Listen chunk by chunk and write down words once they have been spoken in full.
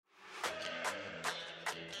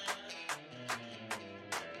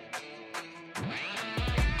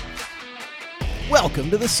Welcome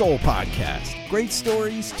to the Soul Podcast. Great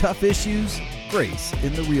stories, tough issues, grace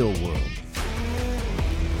in the real world.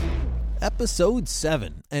 Episode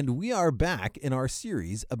 7, and we are back in our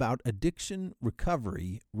series about addiction,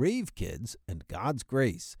 recovery, rave kids, and God's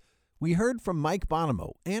grace. We heard from Mike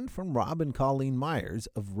Bonomo and from Rob and Colleen Myers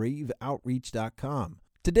of RaveOutreach.com.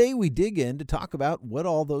 Today we dig in to talk about what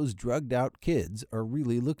all those drugged out kids are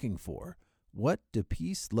really looking for. What do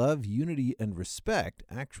peace, love, unity, and respect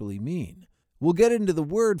actually mean? We'll get into the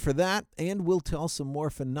word for that, and we'll tell some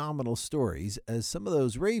more phenomenal stories as some of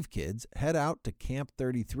those rave kids head out to Camp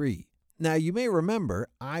 33. Now, you may remember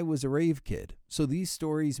I was a rave kid, so these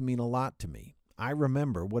stories mean a lot to me. I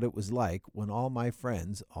remember what it was like when all my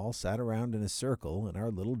friends all sat around in a circle in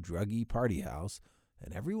our little druggy party house,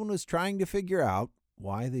 and everyone was trying to figure out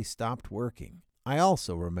why they stopped working. I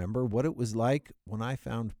also remember what it was like when I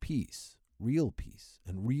found peace,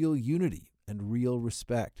 and real unity, and real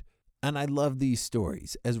respect. And I love these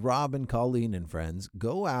stories as Rob and Colleen and friends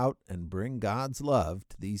go out and bring God's love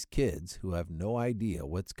to these kids who have no idea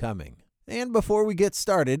what's coming. And before we get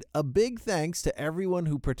started, a big thanks to everyone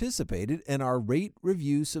who participated in our Rate,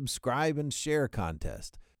 Review, Subscribe, and Share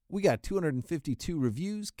contest. We got 252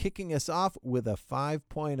 reviews, kicking us off with a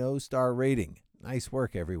 5.0 star rating. Nice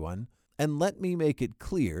work, everyone. And let me make it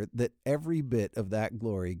clear that every bit of that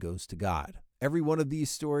glory goes to God. Every one of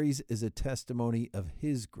these stories is a testimony of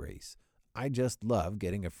His grace. I just love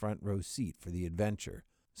getting a front row seat for the adventure.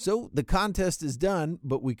 So the contest is done,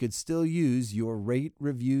 but we could still use your rate,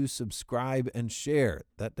 review, subscribe, and share.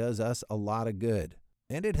 That does us a lot of good.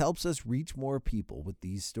 And it helps us reach more people with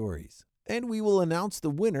these stories. And we will announce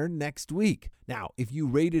the winner next week. Now, if you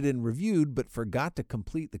rated and reviewed but forgot to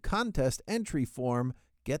complete the contest entry form,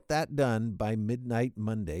 get that done by midnight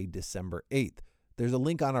Monday, December 8th. There's a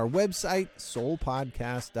link on our website,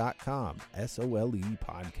 soulepodcast.com, SOLE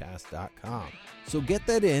podcast.com. So get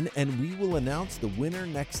that in, and we will announce the winner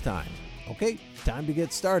next time. Okay, time to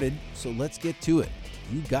get started, so let's get to it.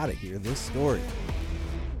 You gotta hear this story.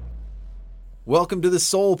 Welcome to the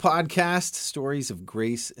Soul Podcast, stories of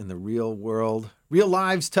grace in the real world. Real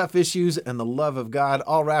lives, tough issues, and the love of God,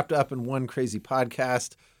 all wrapped up in one crazy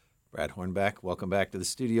podcast. Brad Hornbeck, welcome back to the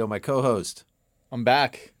studio, my co-host. I'm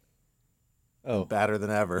back. Oh, badder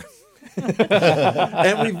than ever.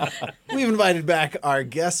 And we've invited back our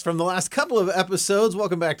guests from the last couple of episodes.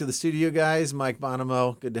 Welcome back to the studio, guys. Mike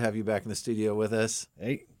Bonomo, good to have you back in the studio with us.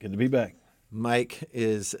 Hey, good to be back. Mike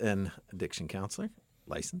is an addiction counselor,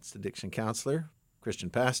 licensed addiction counselor,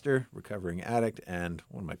 Christian pastor, recovering addict, and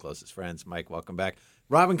one of my closest friends. Mike, welcome back.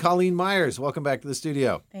 Rob and Colleen Myers, welcome back to the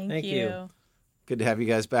studio. Thank you. Good to have you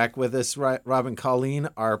guys back with us. Rob and Colleen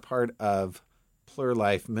are part of Plur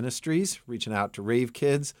Life Ministries, reaching out to rave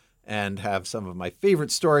kids, and have some of my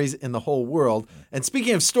favorite stories in the whole world. And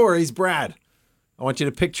speaking of stories, Brad, I want you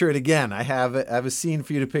to picture it again. I have a scene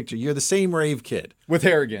for you to picture. You're the same rave kid. With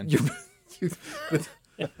hair again.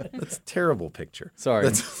 That's a terrible picture.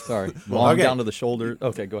 Sorry. Long okay. Down to the shoulder.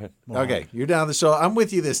 Okay, go ahead. Okay, you're down the shoulder. I'm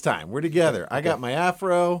with you this time. We're together. I got my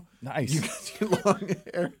afro. Nice. You got your long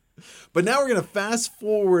hair. But now we're going to fast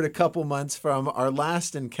forward a couple months from our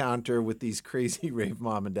last encounter with these crazy rave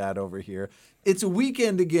mom and dad over here. It's a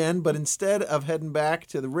weekend again, but instead of heading back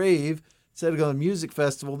to the rave, instead of going to the music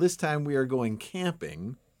festival, this time we are going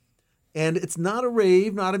camping. And it's not a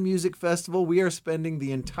rave, not a music festival. We are spending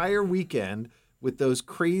the entire weekend with those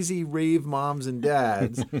crazy rave moms and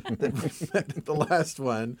dads that we met at the last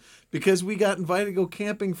one, because we got invited to go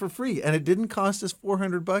camping for free. And it didn't cost us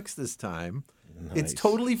 $400 this time. Nice. It's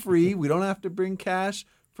totally free. We don't have to bring cash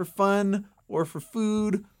for fun or for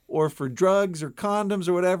food or for drugs or condoms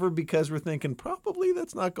or whatever, because we're thinking probably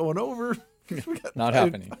that's not going over. Not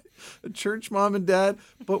happening. A church mom and dad.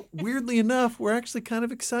 But weirdly enough, we're actually kind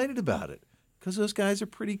of excited about it because those guys are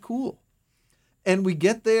pretty cool. And we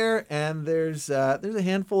get there, and there's a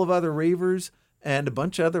handful of other ravers and a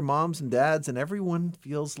bunch of other moms and dads, and everyone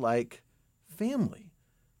feels like family.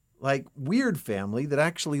 Like weird family that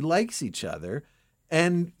actually likes each other.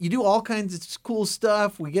 And you do all kinds of cool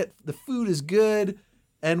stuff. The food is good,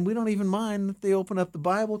 and we don't even mind that they open up the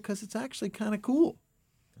Bible because it's actually kind of cool.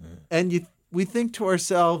 And we think to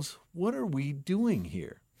ourselves, what are we doing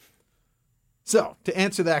here? So to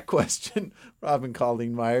answer that question, Rob and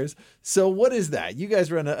Colleen Myers, so what is that? You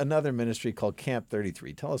guys run another ministry called Camp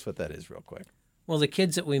 33. Tell us what that is real quick. Well, the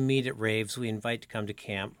kids that we meet at raves, we invite to come to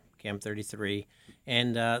Camp 33.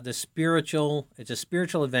 And it's a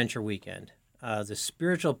spiritual adventure weekend. The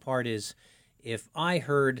spiritual part is, if I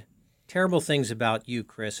heard terrible things about you,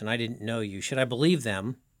 Chris, and I didn't know you, should I believe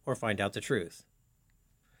them or find out the truth?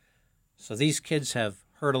 So these kids have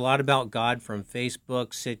heard a lot about God from Facebook,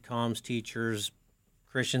 sitcoms, teachers,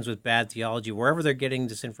 Christians with bad theology, wherever they're getting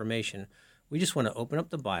this information. We just want to open up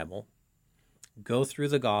the Bible, go through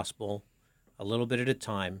the gospel a little bit at a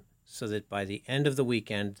time, so that by the end of the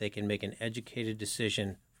weekend, they can make an educated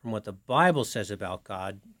decision from what the Bible says about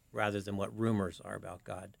God rather than what rumors are about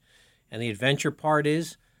God. And the adventure part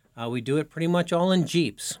is we do it pretty much all in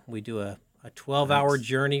Jeeps. We do a 12-hour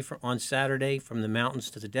journey on Saturday from the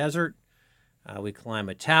mountains to the desert. We climb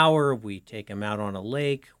a tower. We take them out on a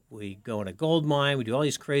lake. We go in a gold mine. We do all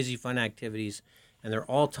these crazy fun activities, and they're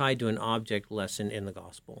all tied to an object lesson in the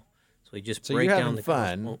gospel. So we just break you're down having the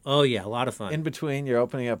fun. gospel. Oh, yeah, a lot of fun. In between, you're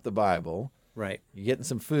opening up the Bible. Right. You're getting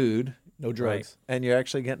some food. No drugs. And you're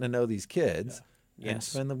actually getting to know these kids. And Yes.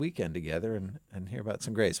 spend the weekend together and hear about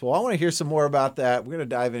some grace. Well, I want to hear some more about that. We're going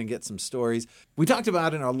to dive in and get some stories. We talked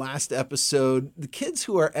about in our last episode, the kids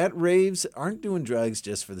who are at raves aren't doing drugs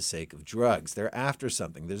just for the sake of drugs. They're after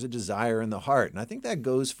something. There's a desire in the heart. And I think that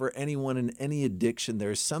goes for anyone in any addiction.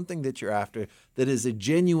 There's something that you're after that is a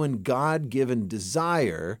genuine God-given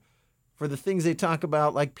desire for the things they talk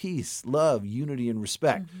about, like peace, love, unity, and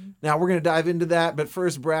respect. Now, we're going to dive into that. But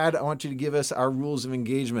first, Brad, I want you to give us our rules of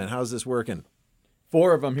engagement. How's this working?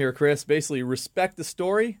 4 of them here, Chris. Basically, respect the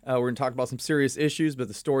story. We're going to talk about some serious issues, but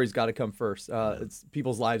the story's got to come first. It's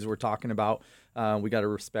people's lives we're talking about. We got to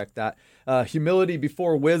respect that. Humility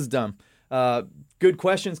before wisdom. Good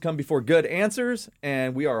questions come before good answers,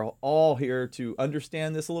 and we are all here to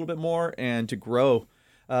understand this a little bit more and to grow.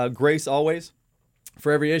 Grace always.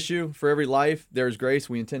 For every issue, for every life, there's grace.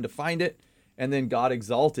 We intend to find it. And then God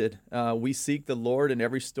exalted. We seek the Lord in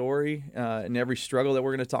every story, in every struggle that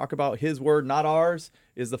we're going to talk about. His word, not ours,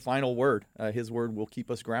 is the final word. His word will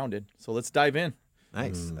keep us grounded. So let's dive in.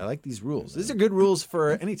 Nice. I like these rules. These are good rules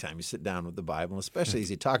for any time you sit down with the Bible, especially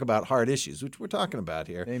as you talk about hard issues, which we're talking about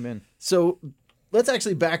here. Amen. So let's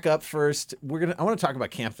actually back up first. I want to talk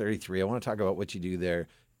about Camp 33. I want to talk about what you do there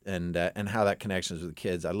and how that connections with the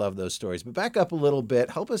kids. I love those stories. But back up a little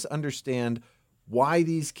bit. Help us understand why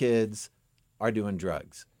these kids are doing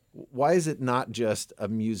drugs. Why is it not just a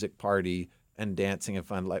music party and dancing and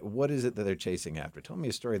fun? Like, what is it that they're chasing after? Tell me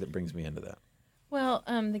a story that brings me into that. Well,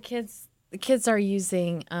 the kids are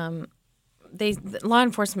using. Law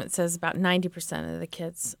enforcement says about 90% of the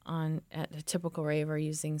kids at a typical rave are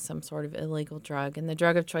using some sort of illegal drug, and the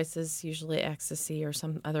drug of choice is usually ecstasy or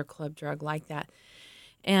some other club drug like that.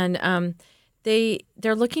 And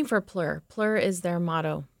they're looking for plur. Plur is their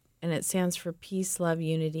motto, and it stands for peace, love,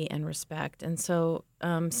 unity, and respect. And so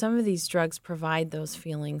some of these drugs provide those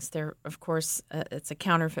feelings. They're, of course, it's a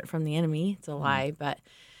counterfeit from the enemy. It's a lie, but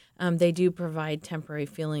they do provide temporary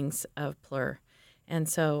feelings of plur. And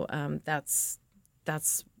so that's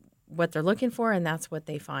what they're looking for, and that's what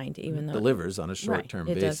they find, even though Delivers on a short-term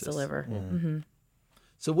it basis. does deliver. Mm-hmm.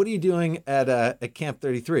 So what are you doing at Camp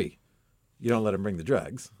 33? You don't let them bring the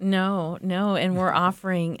drugs. No, and we're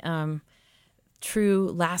offering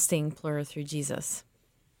true, lasting plur through Jesus.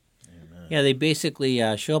 Yeah, they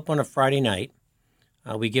basically show up on a Friday night.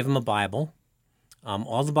 We give them a Bible.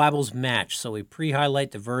 All the Bibles match, so we pre-highlight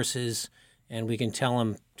the verses, and we can tell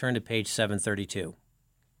them, turn to page 732,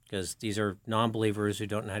 because these are non-believers who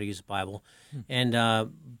don't know how to use the Bible. And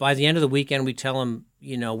by the end of the weekend, we tell them,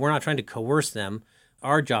 we're not trying to coerce them.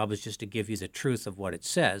 Our job is just to give you the truth of what it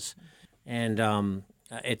says. And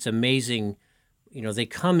it's amazing. They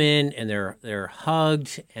come in and they're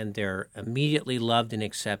hugged and they're immediately loved and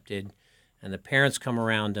accepted. And the parents come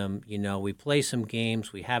around them. We play some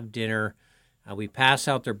games. We have dinner. We pass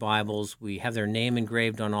out their Bibles. We have their name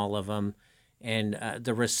engraved on all of them. And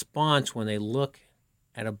the response when they look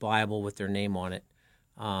at a Bible with their name on it,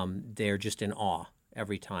 they're just in awe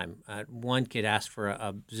every time. One kid asked for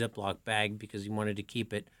a Ziploc bag because he wanted to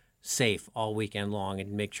keep it safe all weekend long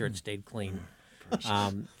and make sure it stayed clean.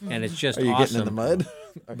 And it's just Are you awesome. getting in the mud?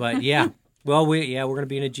 But yeah, well, we're going to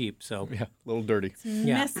be in a Jeep, so Yeah, a little dirty.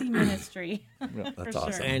 Messy ministry. That's for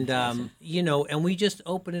awesome. Sure. and and we just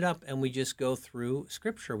open it up and we just go through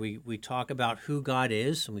Scripture. We talk about who God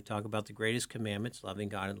is, and we talk about the greatest commandments, loving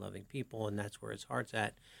God and loving people, and that's where his heart's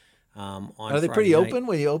at. On Are they Friday pretty night. open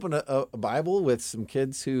when you open a Bible with some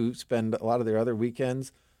kids who spend a lot of their other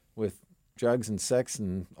weekends with drugs and sex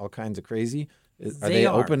and all kinds of crazy? Are They they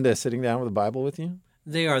are. open to sitting down with a Bible with you?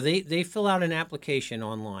 They are. They fill out an application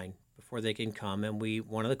online before they can come, and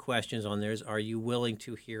one of the questions on there is, "Are you willing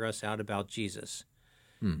to hear us out about Jesus?"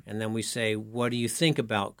 And then we say, "What do you think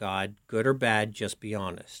about God? Good or bad? Just be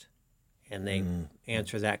honest." And they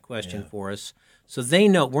answer that question for us. So they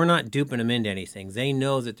know we're not duping them into anything. They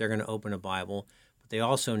know that they're going to open a Bible, but they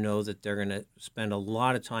also know that they're going to spend a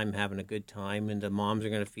lot of time having a good time, and the moms are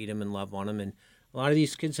going to feed them and love on them. And a lot of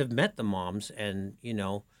these kids have met the moms, and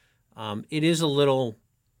it is a little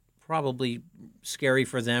probably scary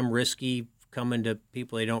for them, risky, coming to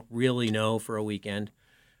people they don't really know for a weekend.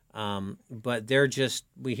 But they're just,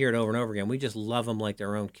 we hear it over and over again, we just love them like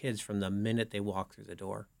their own kids from the minute they walk through the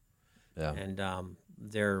door. Yeah. And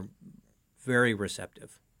they're very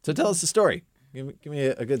receptive. So tell us the story. Give me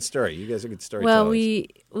a good story. You guys are good storytellers. Well,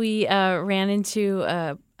 we ran into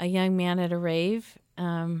a young man at a rave.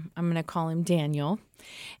 I'm going to call him Daniel.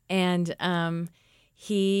 And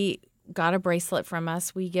he got a bracelet from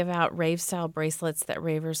us. We give out rave-style bracelets that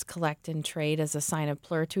ravers collect and trade as a sign of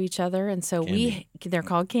plur to each other. And so they're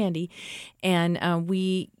called candy. And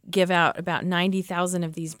we give out about 90,000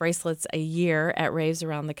 of these bracelets a year at raves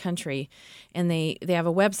around the country. And they have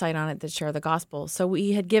a website on it that share the gospel. So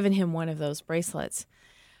we had given him one of those bracelets.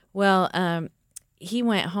 Well, he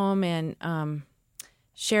went home and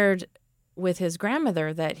shared with his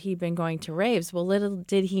grandmother that he'd been going to raves. Well, little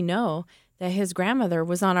did he know that his grandmother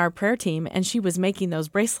was on our prayer team and she was making those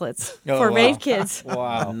bracelets for rave kids.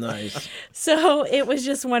 Wow. Nice. So it was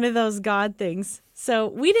just one of those God things. So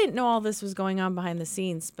we didn't know all this was going on behind the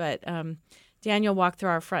scenes, but Daniel walked through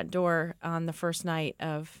our front door on the first night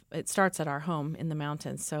of, it starts at our home in the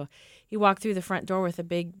mountains. So he walked through the front door with a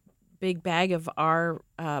big bag of our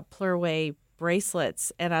Plurway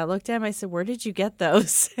bracelets. And I looked at him, I said, "Where did you get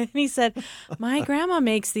those?" And he said, "My grandma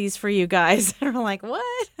makes these for you guys." And we're like,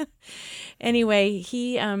 "What?" Anyway,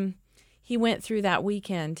 he went through that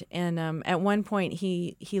weekend. And at one point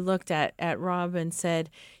he looked at Rob and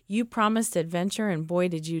said, "You promised adventure and boy,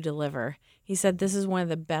 did you deliver." He said, "This is one of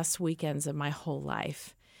the best weekends of my whole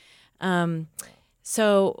life."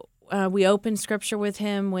 So we opened scripture with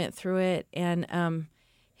him, went through it, and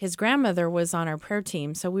his grandmother was on our prayer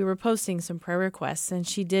team, so we were posting some prayer requests, and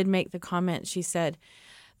she did make the comment. She said,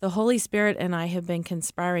 "The Holy Spirit and I have been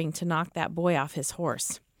conspiring to knock that boy off his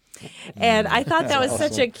horse." And I thought that was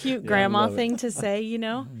such a cute grandma thing to say, you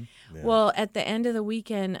know. Yeah. Well, at the end of the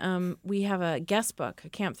weekend, we have a guest book, a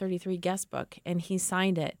Camp 33 guest book, and he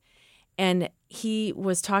signed it. And he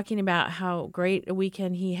was talking about how great a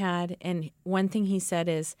weekend he had, and one thing he said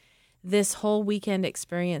is, "This whole weekend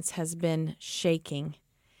experience has been shaking.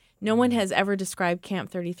 No one has ever described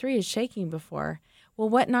Camp 33 as shaking before." Well,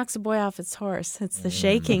 what knocks a boy off its horse? It's the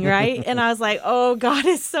shaking, right? And I was like, oh, God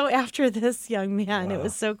is so after this young man. Wow. It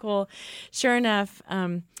was so cool. Sure enough,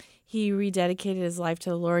 he rededicated his life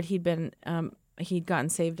to the Lord. He'd gotten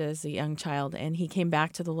saved as a young child, and he came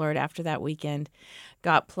back to the Lord after that weekend,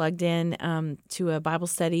 got plugged in to a Bible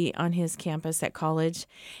study on his campus at college,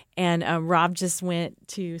 and Rob just went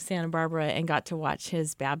to Santa Barbara and got to watch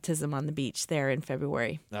his baptism on the beach there in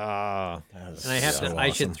February. Ah, and I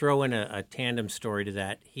should throw in a tandem story to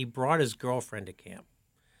that. He brought his girlfriend to camp.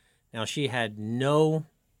 Now, she had no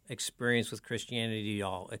experience with Christianity at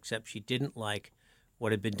all, except she didn't like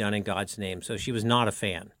what had been done in God's name, so she was not a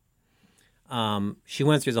fan. She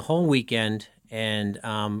went through the whole weekend and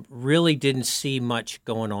really didn't see much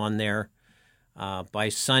going on there. By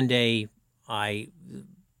Sunday,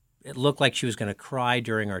 it looked like she was going to cry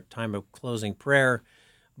during our time of closing prayer,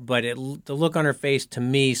 but the look on her face to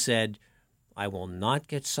me said, "I will not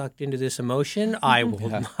get sucked into this emotion. I will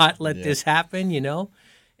not let this happen," you know.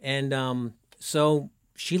 And so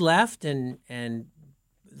she left, and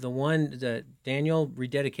Daniel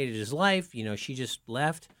rededicated his life. You know, she just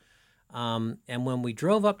left. And when we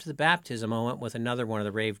drove up to the baptism, I went with another one of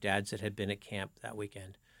the rave dads that had been at camp that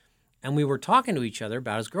weekend. And we were talking to each other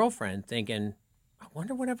about his girlfriend, thinking, I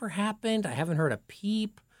wonder whatever happened. I haven't heard a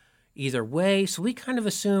peep either way. So we kind of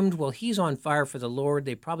assumed, well, he's on fire for the Lord.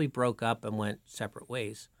 They probably broke up and went separate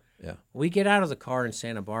ways. Yeah. We get out of the car in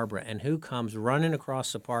Santa Barbara, and who comes running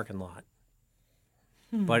across the parking lot?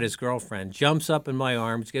 But his girlfriend jumps up in my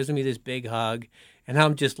arms, gives me this big hug, and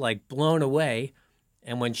I'm just like blown away.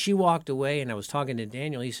 And when she walked away and I was talking to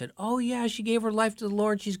Daniel, he said, "Oh, yeah, she gave her life to the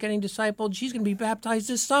Lord. She's getting discipled. She's going to be baptized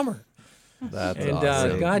this summer." That's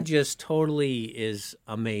awesome. And God just totally is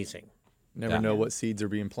amazing. Never know what seeds are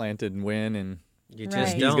being planted and when, and you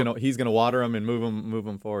just don't. He's gonna water them and move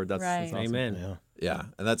them forward. That's awesome. Amen. Yeah,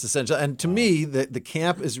 and that's essential. And to me, the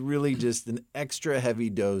camp is really just an extra heavy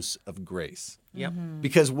dose of grace. Yep. Mm-hmm.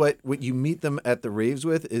 Because what you meet them at the raves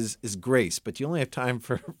with is grace, but you only have time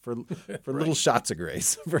for little shots of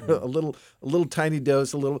grace, for a little tiny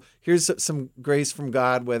dose, here's some grace from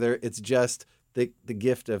God, whether it's just the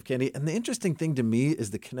gift of candy. And the interesting thing to me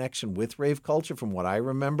is the connection with rave culture, from what I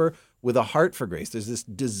remember, with a heart for grace. There's this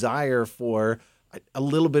desire for a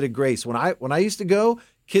little bit of grace. When I used to go,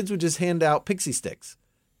 kids would just hand out pixie sticks.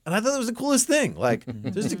 And I thought that was the coolest thing. Like,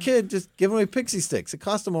 just a kid just giving away pixie sticks. It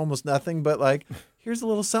cost them almost nothing, but like, here's a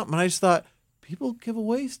little something. And I just thought, people give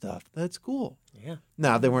away stuff. That's cool. Yeah.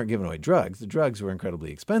 Now, they weren't giving away drugs. The drugs were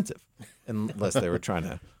incredibly expensive, unless they were trying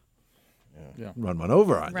to run one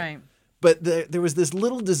over on you. Right. But there was this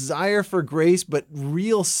little desire for grace, but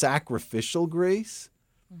real sacrificial grace.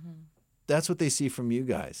 That's what they see from you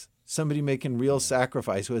guys. Somebody making real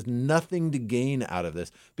sacrifice who has nothing to gain out of this.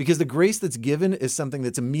 Because the grace that's given is something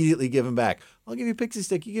that's immediately given back. I'll give you a pixie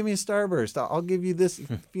stick. You give me a Starburst. I'll give you this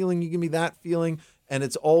feeling. You give me that feeling. And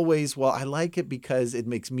it's always, well, I like it because it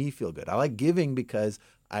makes me feel good. I like giving because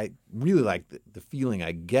I really like the feeling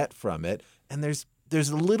I get from it. And there's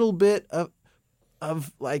a little bit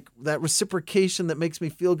of like that reciprocation that makes me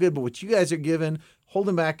feel good. But what you guys are giving,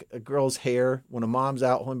 holding back a girl's hair when a mom's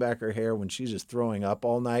out, holding back her hair when she's just throwing up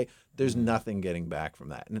all night, there's nothing getting back from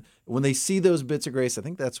that. And when they see those bits of grace, I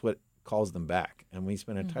think that's what calls them back. And when you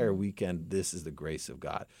spend an entire weekend, this is the grace of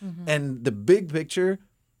God. And the big picture,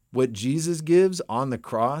 what Jesus gives on the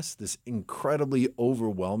cross, this incredibly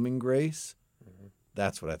overwhelming grace,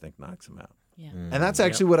 that's what I think knocks him out. Yeah. And that's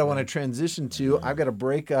actually what I want to transition to. I've got to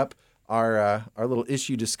break up our little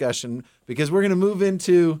issue discussion because we're going to move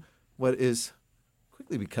into what is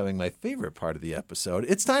quickly becoming my favorite part of the episode.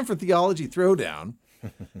 It's time for Theology Throwdown.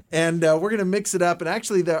 And we're going to mix it up. And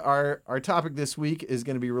actually, our topic this week is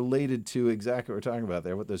going to be related to exactly what we're talking about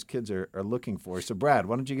there, what those kids are looking for. So, Brad,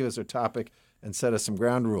 why don't you give us our topic and set us some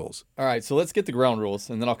ground rules? All right, so let's get the ground rules,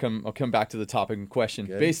 and then I'll come back to the topic in question.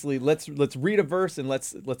 Good. Basically, let's read a verse and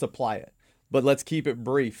let's apply it, but let's keep it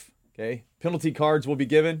brief. Okay, penalty cards will be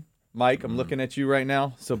given. Mike, I'm looking at you right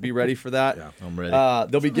now, so be ready for that. Yeah, I'm ready.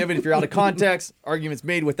 They'll be given if you're out of context. Arguments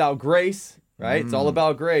made without grace. Right, it's all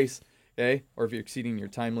about grace. Okay, or if you're exceeding your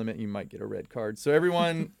time limit, you might get a red card. So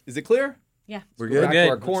everyone, is it clear? Yeah. We're Go good? back Good. to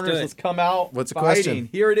our Let's corners. do it. Let's come out. What's the fighting. question?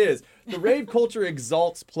 Here it is. The rave culture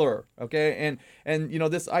exalts plur. Okay, and you know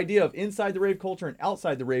this idea of inside the rave culture and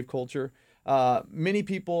outside the rave culture. Many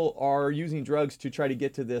people are using drugs to try to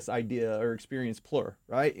get to this idea or experience plur.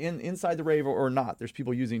 Right, inside the rave or not, there's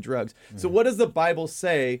people using drugs. So what does the Bible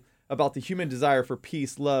say about the human desire for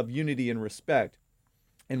peace, love, unity, and respect?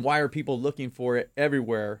 And why are people looking for it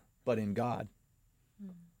everywhere but in God?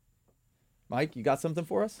 Mike, you got something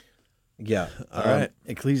for us? Yeah. All right.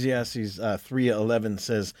 Ecclesiastes 3:11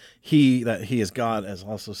 says, he is God has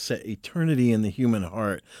also set eternity in the human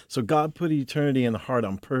heart. So God put eternity in the heart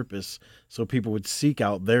on purpose so people would seek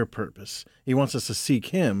out their purpose. He wants us to seek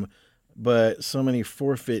him, but so many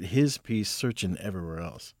forfeit his peace searching everywhere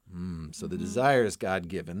else. So the desire is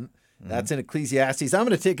God-given. That's in Ecclesiastes. I'm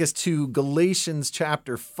going to take us to Galatians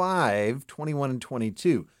chapter 5, 21 and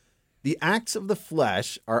 22. The acts of the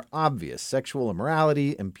flesh are obvious: sexual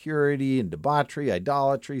immorality, impurity and debauchery,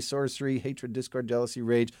 idolatry, sorcery, hatred, discord, jealousy,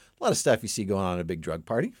 rage. A lot of stuff you see going on at a big drug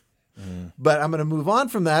party. But I'm going to move on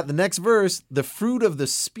from that. The next verse, the fruit of the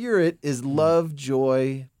Spirit is love,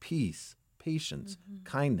 joy, peace, patience,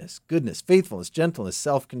 kindness, goodness, faithfulness, gentleness,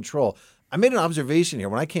 self-control. I made an observation here.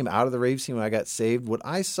 When I came out of the rave scene, when I got saved, what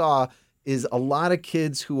I saw is a lot of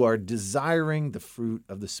kids who are desiring the fruit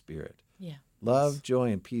of the Spirit. Yeah. Love,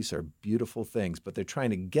 joy, and peace are beautiful things, but they're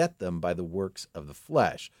trying to get them by the works of the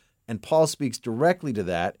flesh. And Paul speaks directly to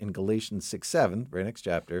that in Galatians 6:7, very next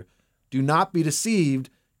chapter. Do not be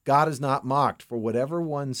deceived. God is not mocked. For whatever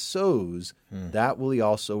one sows, that will he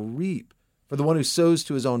also reap. For the one who sows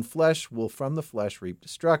to his own flesh will from the flesh reap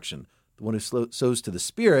destruction. The one who sows to the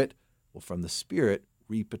Spirit will from the Spirit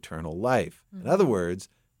reap eternal life. In other words,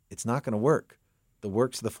 it's not going to work. The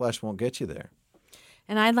works of the flesh won't get you there.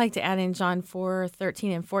 And I'd like to add in John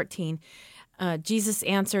 4:13 and 14. Jesus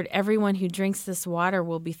answered, everyone who drinks this water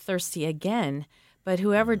will be thirsty again, but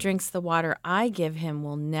whoever drinks the water I give him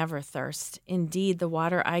will never thirst. Indeed, the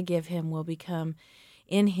water I give him will become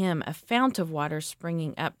in him a fount of water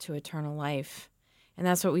springing up to eternal life. And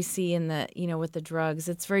that's what we see in the, with the drugs.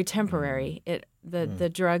 It's very temporary. The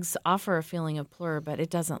drugs offer a feeling of plur, but it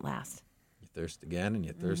doesn't last. You thirst again and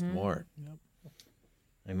you thirst more.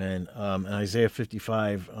 Amen. And Isaiah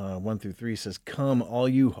 55, 1-3 says, come, all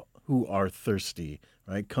you who are thirsty,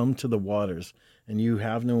 right? Come to the waters, and you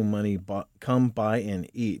have no money, come buy and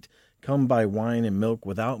eat. Come buy wine and milk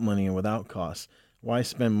without money and without cost. Why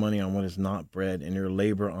spend money on what is not bread and your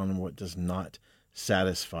labor on what does not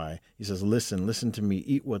satisfy? He says, listen to me,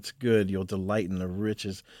 eat what's good. You'll delight in the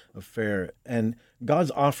riches of fare. And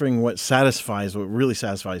God's offering what satisfies, what really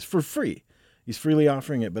satisfies, for free. He's freely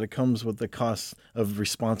offering it, but it comes with the cost of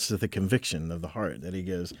response to the conviction of the heart that he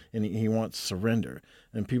gives, and he wants surrender.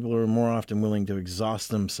 And people are more often willing to exhaust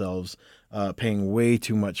themselves, paying way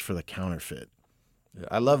too much for the counterfeit.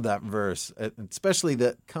 I love that verse, especially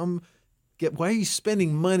that why are you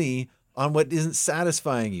spending money on what isn't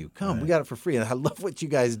satisfying you. Come, we got it for free. And I love what you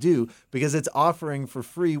guys do because it's offering for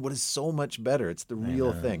free what is so much better. It's the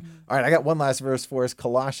real thing. All right, I got one last verse for us,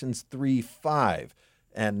 Colossians 3:5.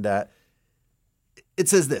 And it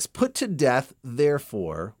says this, put to death,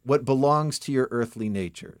 therefore, what belongs to your earthly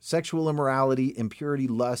nature, sexual immorality, impurity,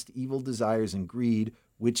 lust, evil desires, and greed,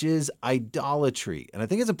 which is idolatry. And I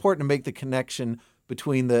think it's important to make the connection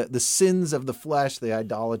between the sins of the flesh, the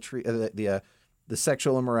idolatry, the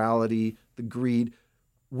sexual immorality, the greed,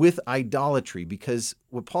 with idolatry, because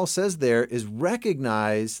what Paul says there is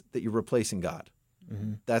recognize that you're replacing God.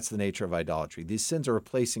 Mm-hmm. That's the nature of idolatry. These sins are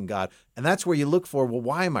replacing God, and that's where you look for, well,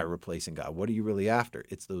 why am I replacing God? What are you really after?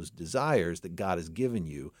 It's those desires that God has given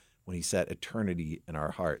you when he set eternity in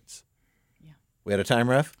our hearts. Yeah. We out of time,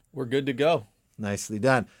 Ref? We're good to go. Nicely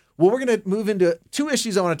done. Well, we're going to move into two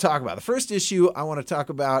issues I want to talk about. The first issue I want to talk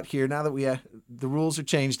about here, now that the rules are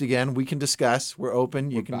changed again, we can discuss. We're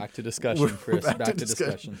open. We're back to discussion, Chris. Back to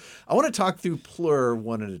discussion. I want to talk through PLUR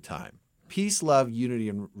one at a time. Peace, love, unity,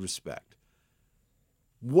 and respect.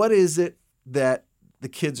 What is it that the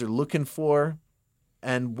kids are looking for,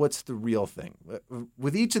 and what's the real thing?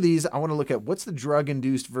 With each of these, I want to look at what's the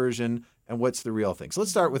drug-induced version and what's the real thing. So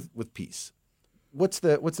let's start with peace. What's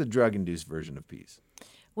the drug-induced version of peace?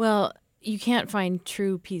 Well, you can't find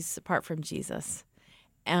true peace apart from Jesus.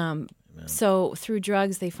 So through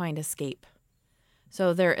drugs, they find escape.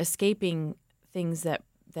 So they're escaping things that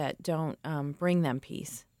don't bring them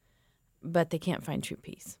peace, but they can't find true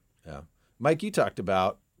peace. Yeah. Mike, you talked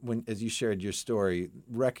about, as you shared your story,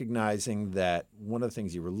 recognizing that one of the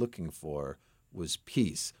things you were looking for was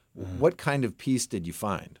peace. Mm-hmm. What kind of peace did you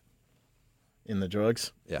find? In the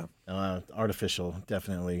drugs? Yeah. Artificial,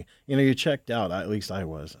 definitely. You're checked out. At least I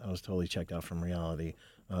was. I was totally checked out from reality,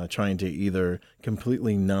 trying to either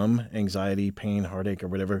completely numb anxiety, pain, heartache, or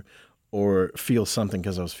whatever, or feel something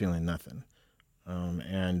because I was feeling nothing.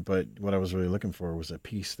 But what I was really looking for was a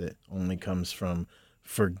peace that only comes from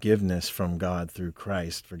forgiveness from God through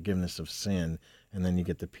Christ, forgiveness of sin, and then you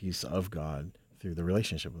get the peace of God through the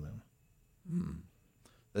relationship with him.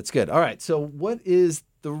 That's good. All right, so what is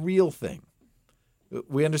the real thing?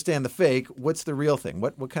 We understand the fake. What's the real thing?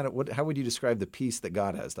 How would you describe the peace that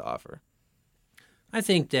God has to offer? I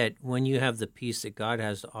think that when you have the peace that God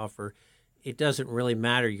has to offer, it doesn't really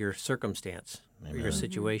matter your circumstance or your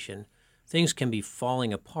situation. Things can be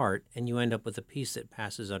falling apart, and you end up with a peace that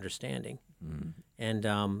passes understanding.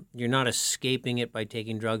 And you're not escaping it by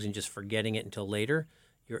taking drugs and just forgetting it until later.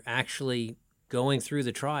 You're actually going through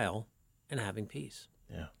the trial and having peace.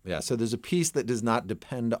 Yeah. So there's a peace that does not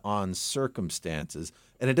depend on circumstances,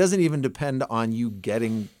 and it doesn't even depend on you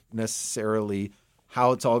getting necessarily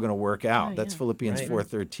how it's all going to work out. That's Philippians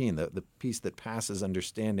 4:13, the peace that passes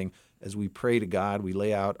understanding. As we pray to God, we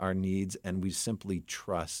lay out our needs, and we simply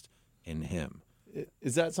trust in him.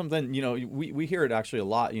 Is that something, we hear it actually a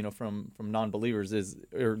lot, from non-believers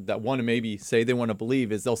or that want to maybe say they want to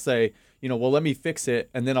believe is they'll say, well, let me fix it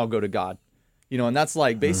and then I'll go to God. And that's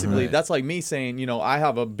like basically, that's like me saying, I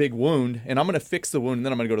have a big wound and I'm going to fix the wound and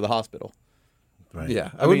then I'm going to go to the hospital. Right. Yeah.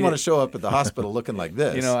 I wouldn't want to show up at the hospital looking like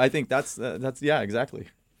this. I think that's yeah, exactly.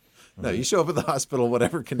 No, you show up at the hospital,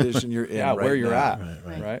 whatever condition you're in. Yeah, right where you're now. at.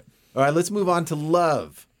 Right. All right, let's move on to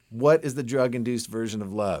love. What is the drug-induced version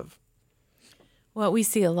of love? What we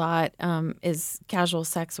see a lot is casual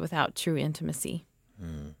sex without true intimacy.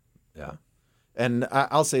 Yeah. And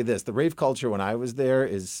I'll say this, the rave culture when I was there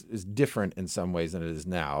is different in some ways than it is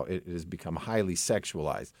now. It has become highly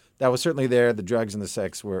sexualized. That was certainly there. The drugs and the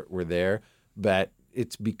sex were there, but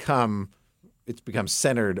it's become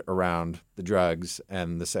centered around the drugs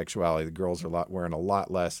and the sexuality. The girls are wearing a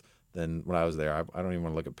lot less than when I was there. I don't even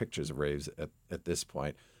want to look at pictures of raves at this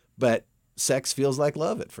point. But sex feels like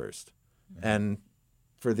love at first. And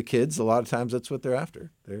for the kids, a lot of times that's what they're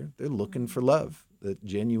after. They're looking for love, the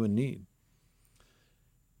genuine need.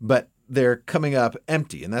 But they're coming up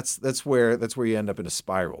empty, and that's where you end up in a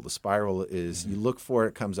spiral. The spiral is you look for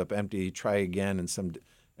it, comes up empty, try again,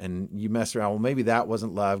 and you mess around. Well, maybe that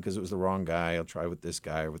wasn't love because it was the wrong guy. I'll try with this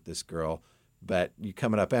guy or with this girl, but you're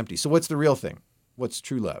coming up empty. So what's the real thing? What's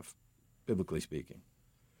true love, biblically speaking?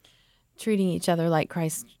 Treating each other like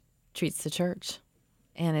Christ treats the church,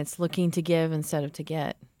 and it's looking to give instead of to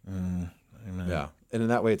get. Amen. Yeah, and in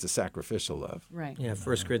that way, it's a sacrificial love. Right. Yeah,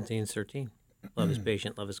 1 Corinthians 13. Love is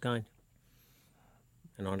patient, love is kind.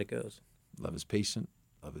 And on it goes. Love is patient,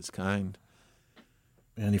 love is kind.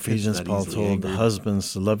 In Ephesians, Paul told the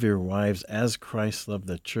husbands to love your wives as Christ loved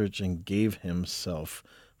the church and gave himself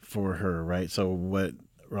for her, right? So what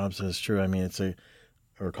Rob says is true. I mean,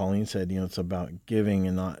 or Colleen said, it's about giving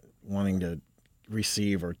and not wanting to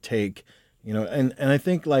receive or take, And I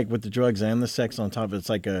think like with the drugs and the sex on top, it's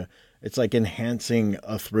like enhancing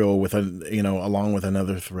a thrill with along with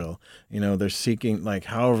another thrill. They're seeking like,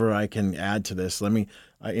 however I can add to this.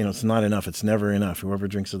 It's not enough. It's never enough. Whoever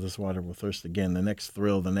drinks of this water will thirst again. The next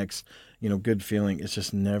thrill, the next, good feeling. It's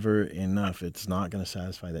just never enough. It's not going to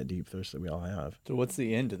satisfy that deep thirst that we all have. So what's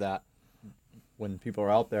the end to that when people are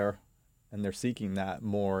out there and they're seeking that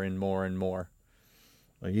more and more and more?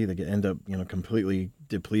 Like you either end up, completely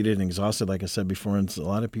depleted and exhausted, like I said before, and a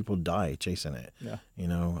lot of people die chasing it. Yeah.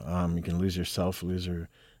 You can lose yourself,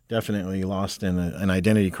 definitely lost in an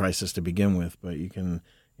identity crisis to begin with, but you can,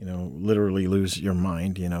 literally lose your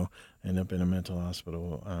mind, end up in a mental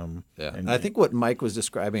hospital. And I think what Mike was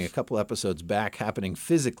describing a couple episodes back happening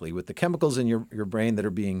physically with the chemicals in your brain that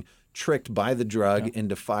are being tricked by the drug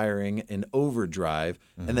into firing in overdrive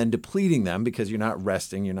and then depleting them because you're not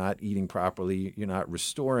resting, you're not eating properly, you're not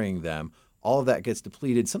restoring them. All of that gets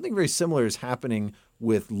depleted. Something very similar is happening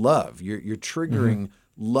with love. You're triggering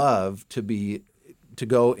love to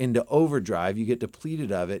go into overdrive. You get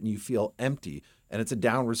depleted of it and you feel empty. And it's a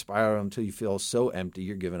downward spiral until you feel so empty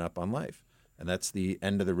you're giving up on life. And that's the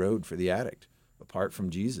end of the road for the addict, apart from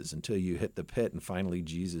Jesus, until you hit the pit and finally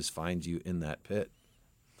Jesus finds you in that pit.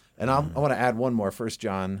 And I want to add one more, 1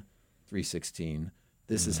 John 3:16.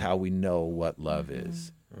 This is how we know what love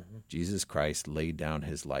is. Jesus Christ laid down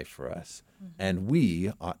his life for us, and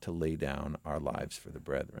we ought to lay down our lives for the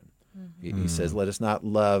brethren. He says, let us not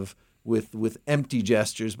love with empty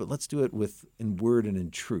gestures, but let's do it in word and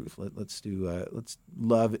in truth. Let's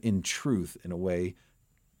love in truth in a way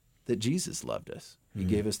that Jesus loved us. He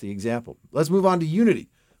gave us the example. Let's move on to unity.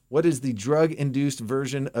 What is the drug-induced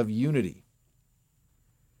version of unity?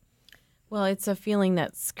 Well, it's a feeling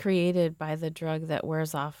that's created by the drug that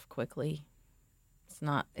wears off quickly.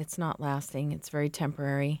 It's not lasting. It's very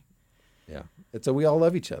temporary. Yeah. We all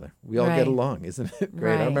love each other. We all get along. Isn't it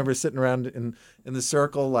great? Right. I remember sitting around in the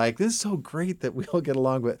circle like, this is so great that we all get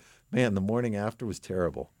along. But, man, the morning after was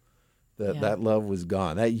terrible. That love was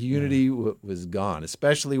gone. That unity was gone,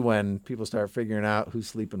 especially when people start figuring out who's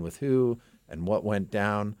sleeping with who and what went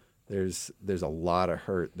down. There's a lot of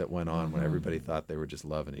hurt that went on when everybody thought they were just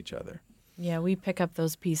loving each other. Yeah, we pick up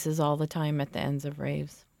those pieces all the time at the ends of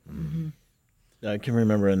raves. I can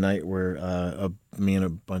remember a night where me and a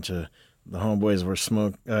bunch of the homeboys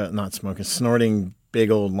were snorting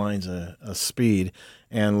big old lines of speed,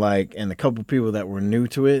 and a couple people that were new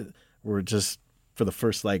to it were just, for the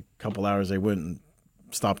first couple hours, they wouldn't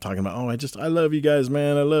stop talking about, I love you guys,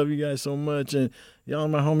 man, I love you guys so much, and y'all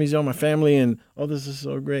my homies, y'all my family, and this is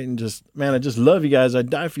so great, and just, man, I just love you guys, I'd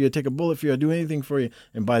die for you, I'd take a bullet for you, I'd do anything for you.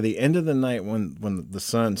 And by the end of the night, when the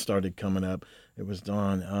sun started coming up, it was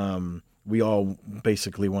dawn, we all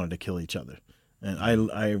basically wanted to kill each other.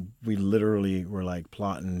 And we literally were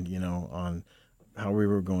plotting, on how we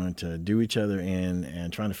were going to do each other in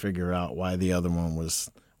and trying to figure out why the other one was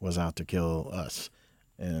out to kill us.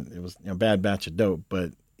 And it was a bad batch of dope,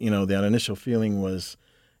 but that initial feeling was,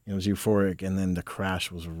 it was euphoric, and then the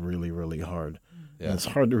crash was really, really hard. Yeah. And it's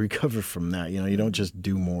hard to recover from that. You don't just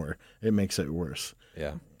do more. It makes it worse.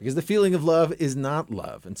 Yeah, because the feeling of love is not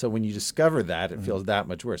love. And so when you discover that, it feels that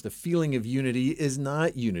much worse. The feeling of unity is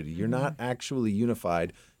not unity. You're not actually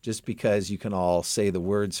unified just because you can all say the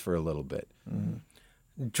words for a little bit.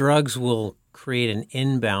 Drugs will create an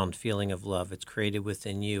inbound feeling of love. It's created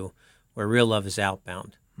within you, where real love is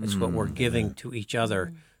outbound. It's what we're giving to each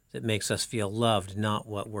other that makes us feel loved, not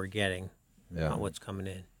what we're getting, not what's coming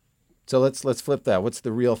in. So let's flip that. What's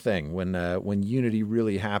the real thing? When unity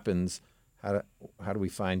really happens, how do we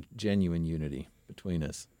find genuine unity between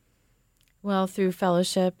us? Well, through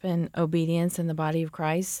fellowship and obedience in the body of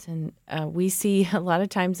Christ. And we see a lot of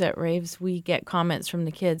times at raves, we get comments from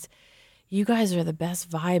the kids, you guys are the best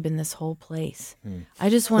vibe in this whole place. I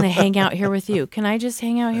just want to hang out here with you. Can I just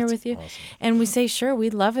hang out here with you? Awesome. And we say, sure,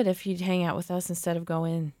 we'd love it if you'd hang out with us instead of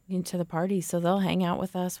going into the party. So they'll hang out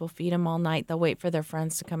with us. We'll feed them all night. They'll wait for their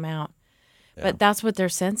friends to come out. Yeah. But that's what they're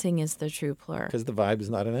sensing is the true plur. Because the vibe is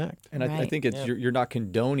not an act. And I think it's you're not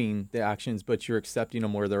condoning the actions, but you're accepting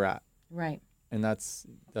them where they're at. Right. And that's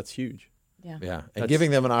huge. Yeah. Yeah. And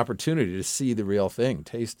giving them an opportunity to see the real thing,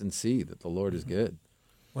 taste and see that the Lord is good.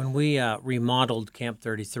 When we remodeled Camp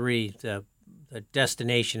 33, the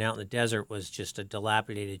destination out in the desert was just a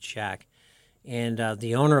dilapidated shack. And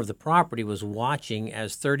the owner of the property was watching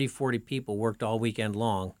as 30, 40 people worked all weekend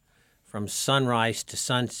long from sunrise to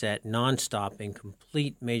sunset, nonstop in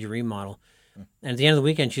complete major remodel. And at the end of the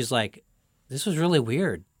weekend, she's like, this was really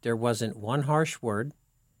weird. There wasn't one harsh word.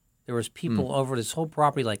 There was people over this whole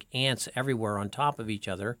property like ants everywhere on top of each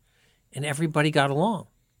other, and everybody got along.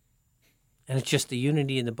 And it's just the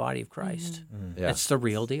unity in the body of Christ. Yeah. That's the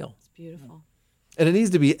real deal. It's beautiful. And it needs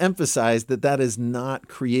to be emphasized that that is not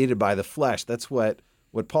created by the flesh. That's what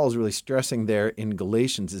Paul's really stressing there in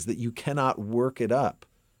Galatians, is that you cannot work it up.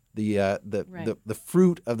 The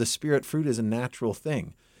fruit of the Spirit, fruit is a natural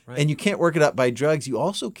thing. Right. And you can't work it up by drugs. You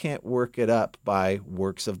also can't work it up by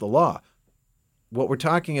works of the law. What we're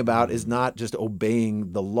talking about is not just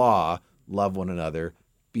obeying the law, love one another,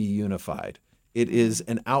 be unified. It is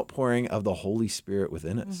an outpouring of the Holy Spirit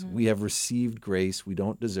within us. We have received grace. We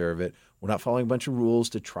don't deserve it. We're not following a bunch of rules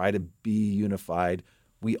to try to be unified.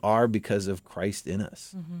 We are because of Christ in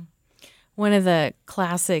us. One of the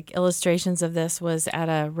classic illustrations of this was at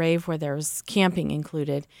a rave where there was camping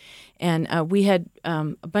included. And we had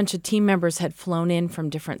a bunch of team members had flown in from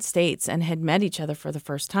different states and had met each other for the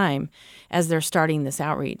first time as they're starting this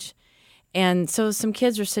outreach. And so some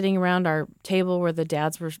kids were sitting around our table where the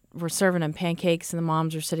dads were serving them pancakes and the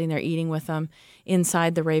moms were sitting there eating with them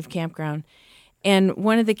inside the rave campground. And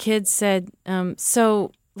one of the kids said,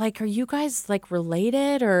 so, like, are you guys, like,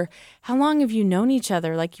 related? Or how long have you known each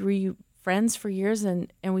other? Like, were you friends for years? And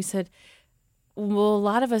we said, well, a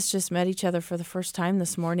lot of us just met each other for the first time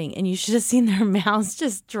this morning. And you should have seen their mouths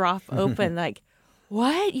just drop open. Like,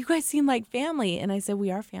 what? You guys seem like family. And I said,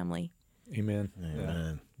 we are family. Amen.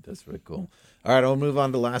 Amen. That's very cool. All right, I'll move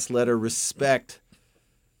on to last letter, respect.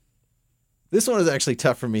 This one is actually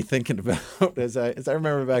tough for me thinking about as I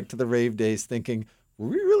remember back to the rave days thinking, were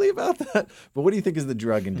we really about that? But what do you think is the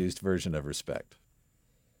drug-induced version of respect?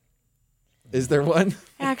 Is there one?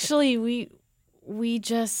 Actually, we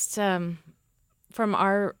just from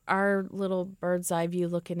our little bird's eye view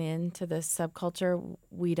looking into this subculture,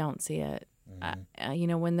 we don't see it.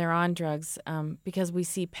 When they're on drugs, because we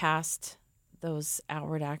see past those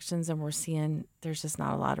outward actions and we're seeing there's just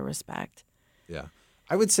not a lot of respect. Yeah.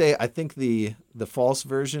 I would say I think the false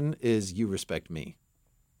version is you respect me.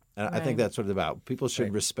 And I think that's what it's about. People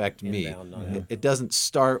should respect me. Inbound, It doesn't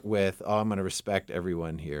start with, I'm going to respect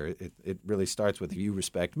everyone here. It really starts with, if you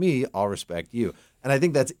respect me, I'll respect you. And I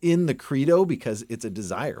think that's in the credo because it's a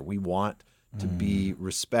desire. We want to be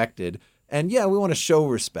respected. And yeah, we want to show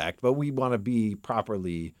respect, but we want to be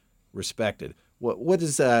properly respected.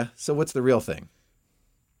 What's the real thing?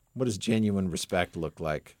 What does genuine respect look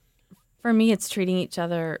like? For me, it's treating each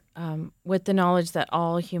other with the knowledge that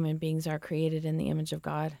all human beings are created in the image of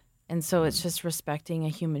God. And so it's just respecting a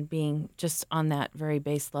human being just on that very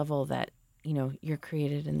base level that, you're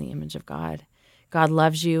created in the image of God. God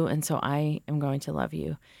loves you, and so I am going to love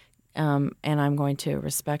you, and I'm going to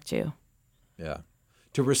respect you. Yeah.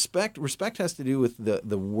 To respect has to do with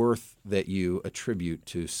the worth that you attribute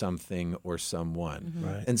to something or someone.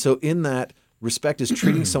 Right. And so in that, respect is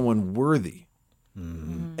treating someone worthy.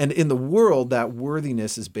 And in the world, that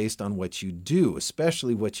worthiness is based on what you do,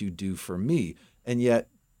 especially what you do for me. And yet,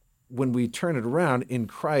 when we turn it around, in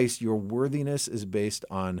Christ, your worthiness is based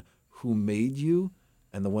on who made you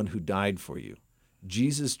and the one who died for you.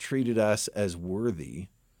 Jesus treated us as worthy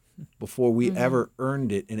before we ever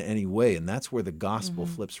earned it in any way. And that's where the gospel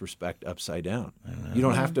flips respect upside down. You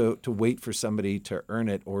don't have to wait for somebody to earn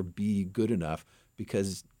it or be good enough,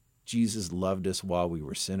 because Jesus loved us while we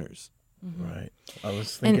were sinners. Right. I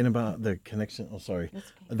was thinking about the connection. Oh, sorry.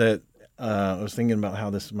 That I was thinking about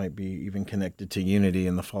how this might be even connected to unity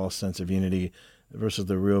and the false sense of unity versus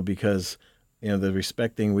the real, because, the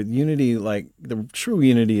respecting with unity, like the true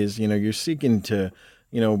unity is, you're seeking to,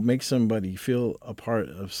 make somebody feel a part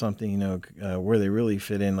of something, where they really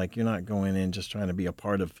fit in. Like, you're not going in just trying to be a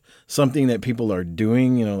part of something that people are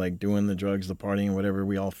doing, like doing the drugs, the partying, whatever.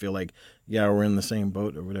 We all feel like, yeah, we're in the same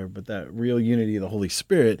boat or whatever. But that real unity of the Holy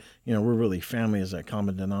Spirit, we're really family, is that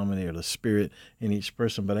common denominator, the Spirit in each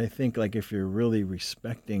person. But I think, like, if you're really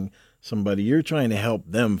respecting somebody, you're trying to help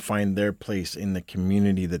them find their place in the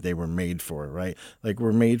community that they were made for, right? Like,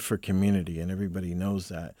 we're made for community, and everybody knows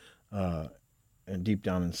that. And deep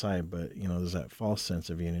down inside, but there's that false sense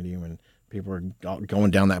of unity when people are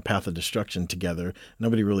going down that path of destruction together.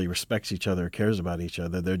 Nobody really respects each other or cares about each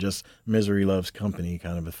other. They're just misery loves company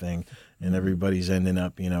kind of a thing, and everybody's ending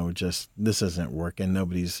up, just this isn't working.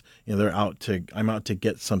 Nobody's, I'm out to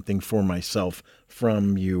get something for myself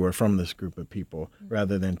from you or from this group of people,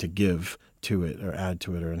 rather than to give to it or add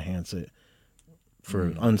to it or enhance it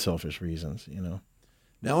for unselfish reasons.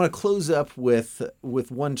 Now I want to close up with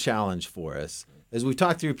one challenge for us. As we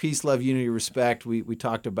talked through peace, love, unity, respect, we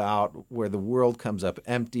talked about where the world comes up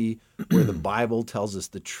empty, where the Bible tells us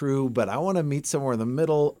the true, but I want to meet somewhere in the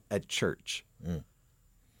middle at church.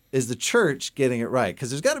 Is the church getting it right? Because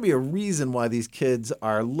there's got to be a reason why these kids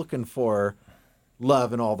are looking for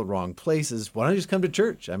love in all the wrong places. Why don't you just come to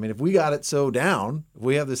church? I mean, if we got it so down, if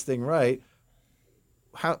we have this thing right,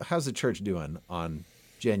 how's the church doing on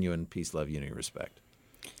genuine peace, love, unity, respect?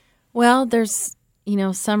 Well, there's,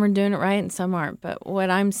 some are doing it right and some aren't. But what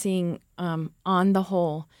I'm seeing on the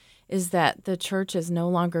whole is that the church is no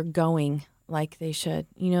longer going like they should.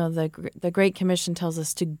 The Great Commission tells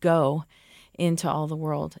us to go into all the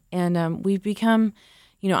world. And we've become,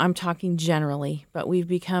 I'm talking generally, but we've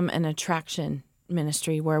become an attraction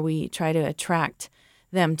ministry where we try to attract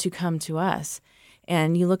them to come to us.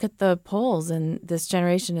 And you look at the polls, and this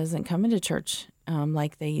generation isn't coming to church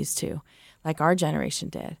like they used to, like our generation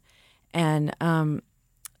did. And,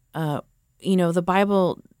 the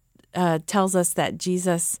Bible tells us that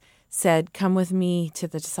Jesus said, "Come with me to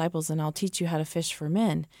the disciples and I'll teach you how to fish for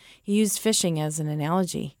men." He used fishing as an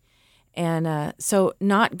analogy. And so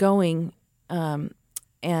not going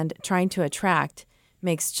and trying to attract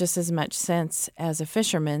makes just as much sense as a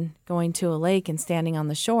fisherman going to a lake and standing on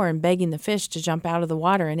the shore and begging the fish to jump out of the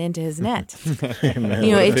water and into his net.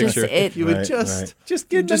 You would just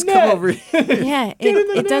get in the net. Come over. Yeah,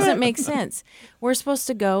 it doesn't make sense. We're supposed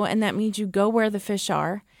to go, and that means you go where the fish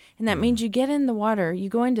are, and that means you get in the water, you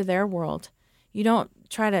go into their world. You don't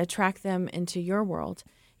try to attract them into your world.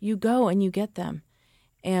 You go and you get them.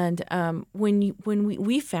 And when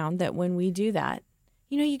we found that when we do that,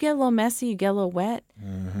 you get a little messy, you get a little wet,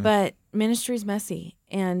 but ministry's messy.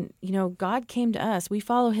 And, God came to us. We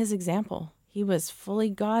follow his example. He was fully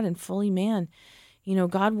God and fully man.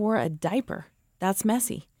 God wore a diaper. That's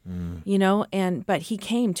messy, but he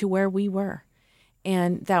came to where we were.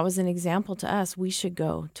 And that was an example to us. We should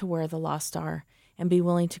go to where the lost are and be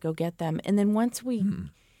willing to go get them. And then once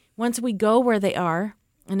we go where they are,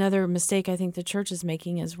 another mistake I think the church is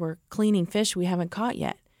making is we're cleaning fish we haven't caught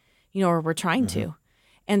yet, or we're trying to.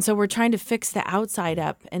 And so we're trying to fix the outside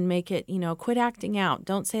up and make it, quit acting out.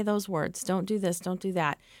 Don't say those words. Don't do this. Don't do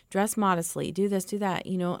that. Dress modestly. Do this, do that.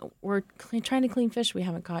 We're trying to clean fish we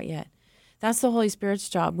haven't caught yet. That's the Holy Spirit's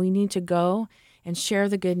job. We need to go and share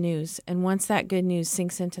the good news. And once that good news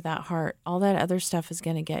sinks into that heart, all that other stuff is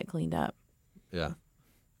going to get cleaned up. Yeah.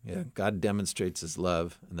 Yeah. God demonstrates his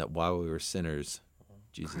love, and that while we were sinners,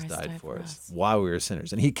 Jesus Christ died for us. us. While we were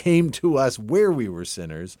sinners. And he came to us where we were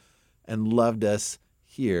sinners and loved us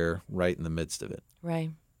here right in the midst of it.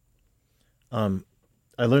 Right.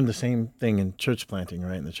 I learned the same thing in church planting,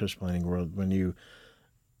 right? In the church planting world, when you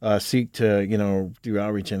seek to, do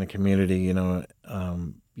outreach in a community,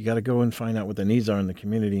 you got to go and find out what the needs are in the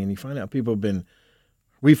community. And you find out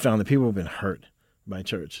we found that people have been hurt by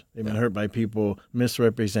church. They've been hurt by people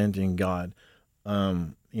misrepresenting God.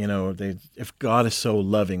 If God is so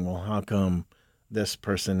loving, well, how come this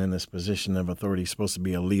person in this position of authority is supposed to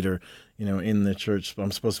be a leader, in the church?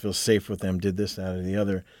 I'm supposed to feel safe with them, did this, that, or the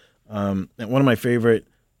other. And one of my favorite,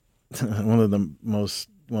 one of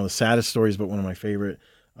the saddest stories, but one of my favorite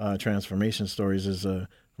transformation stories is from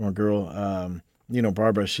a girl,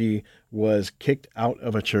 Barbara. She was kicked out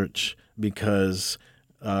of a church because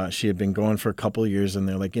she had been going for a couple of years, and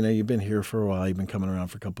they're like, you've been here for a while, you've been coming around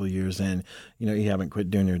for a couple of years, and, you haven't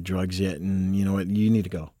quit doing your drugs yet, and you know what, you need to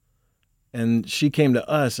go. And she came to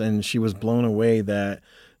us, and she was blown away that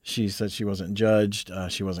she said she wasn't judged,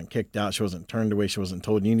 she wasn't kicked out, she wasn't turned away, she wasn't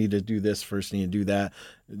told, you need to do this first, you need to do that.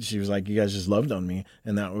 She was like, you guys just loved on me,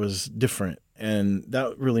 and that was different. And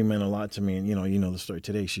that really meant a lot to me. And, you know the story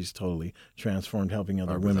today, she's totally transformed, helping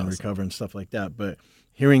other women recover and stuff like that. But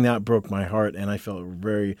hearing that broke my heart, and I felt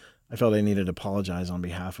I needed to apologize on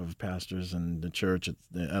behalf of pastors and the church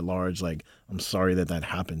at large. Like, I'm sorry that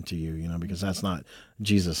happened to you, because that's not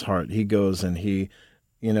Jesus' heart. He goes and he,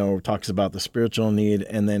 talks about the spiritual need,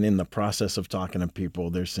 and then in the process of talking to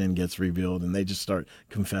people, their sin gets revealed, and they just start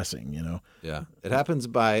confessing, Yeah. It happens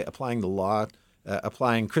by applying the law,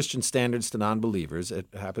 applying Christian standards to non-believers. It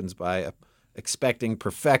happens by expecting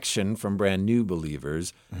perfection from brand new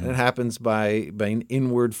believers, and it happens by an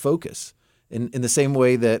inward focus. In the same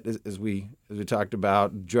way that, as we talked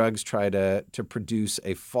about, drugs try to produce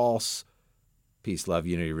a false peace, love,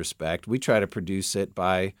 unity, respect. We try to produce it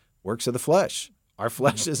by works of the flesh. Our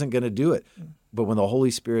flesh isn't going to do it. But when the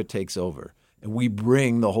Holy Spirit takes over, and we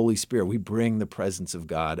bring the Holy Spirit, we bring the presence of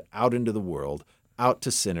God out into the world, out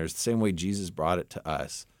to sinners, the same way Jesus brought it to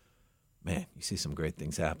us, man, you see some great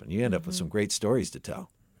things happen. You end up with some great stories to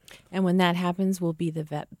tell. And when that happens, we'll be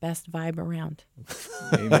the best vibe around.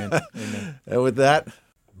 Amen. Amen. And with that,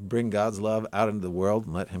 bring God's love out into the world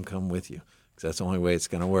and let him come with you, because that's the only way it's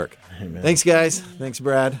going to work. Amen. Thanks, guys. Thanks,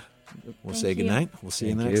 Brad. We'll say Thank you. goodnight. We'll see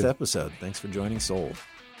you in the Thank next you. episode. Thanks for joining Sold.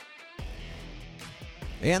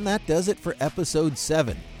 And that does it for episode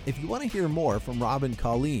 7. If you want to hear more from Rob and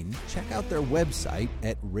Colleen, check out their website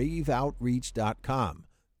at raveoutreach.com.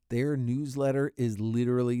 Their newsletter is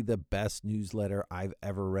literally the best newsletter I've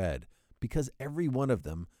ever read because every one of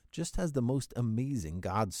them just has the most amazing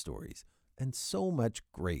God stories and so much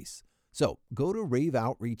grace. So go to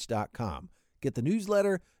raveoutreach.com, get the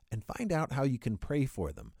newsletter, and find out how you can pray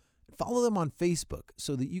for them. Follow them on Facebook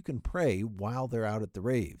so that you can pray while they're out at the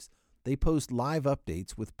raves. They post live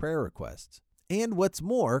updates with prayer requests. And what's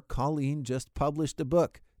more, Colleen just published a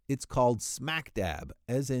book. It's called Smack Dab,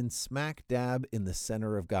 as in smack dab in the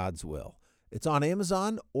center of God's will. It's on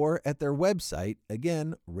Amazon or at their website,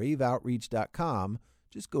 again, raveoutreach.com.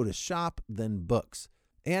 Just go to shop, then books.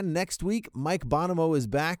 And next week, Mike Bonomo is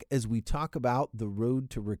back as we talk about the road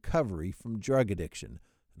to recovery from drug addiction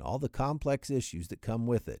and all the complex issues that come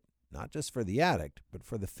with it, not just for the addict, but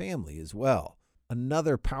for the family as well.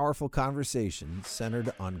 Another powerful conversation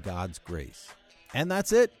centered on God's grace. And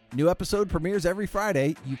that's it. New episode premieres every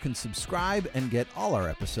Friday. You can subscribe and get all our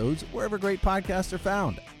episodes wherever great podcasts are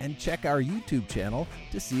found. And check our YouTube channel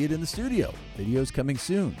to see it in the studio. Videos coming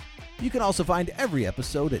soon. You can also find every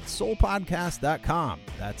episode at soulepodcast.com.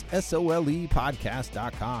 That's SOLE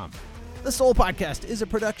podcast.com. The Soul Podcast is a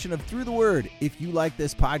production of Through the Word. If you like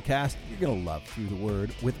this podcast, you're going to love Through the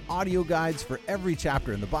Word with audio guides for every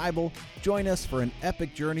chapter in the Bible. Join us for an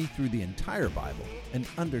epic journey through the entire Bible and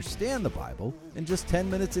understand the Bible in just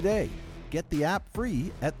 10 minutes a day. Get the app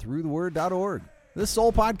free at throughtheword.org. The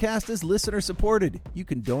Soul Podcast is listener supported. You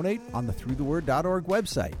can donate on the throughtheword.org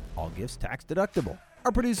website. All gifts tax deductible.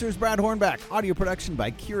 Our producer is Brad Hornback. Audio production by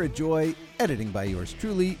Kira Joy. Editing by yours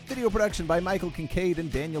truly. Video production by Michael Kincaid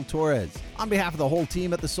and Daniel Torres. On behalf of the whole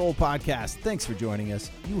team at The Soul Podcast, thanks for joining us.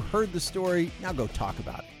 You heard the story. Now go talk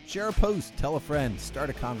about it. Share a post, tell a friend, start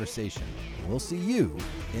a conversation. We'll see you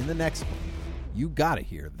in the next one. You gotta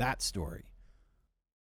hear that story.